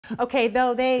Okay,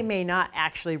 though they may not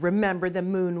actually remember the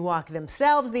moonwalk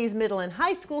themselves, these middle and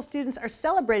high school students are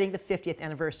celebrating the 50th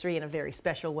anniversary in a very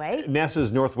special way.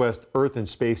 NASA's Northwest Earth and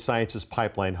Space Sciences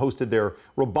Pipeline hosted their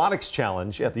robotics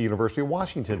challenge at the University of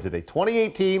Washington today.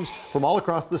 28 teams from all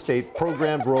across the state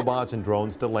programmed robots and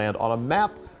drones to land on a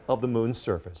map of the moon's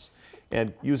surface.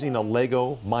 And using a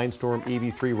Lego Mindstorm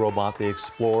EV3 robot, they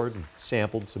explored and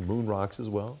sampled some moon rocks as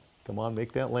well. Come on,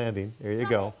 make that landing. There you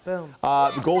go. Boom.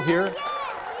 The goal here,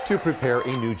 to prepare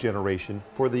a new generation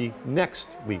for the next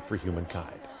leap for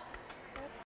humankind.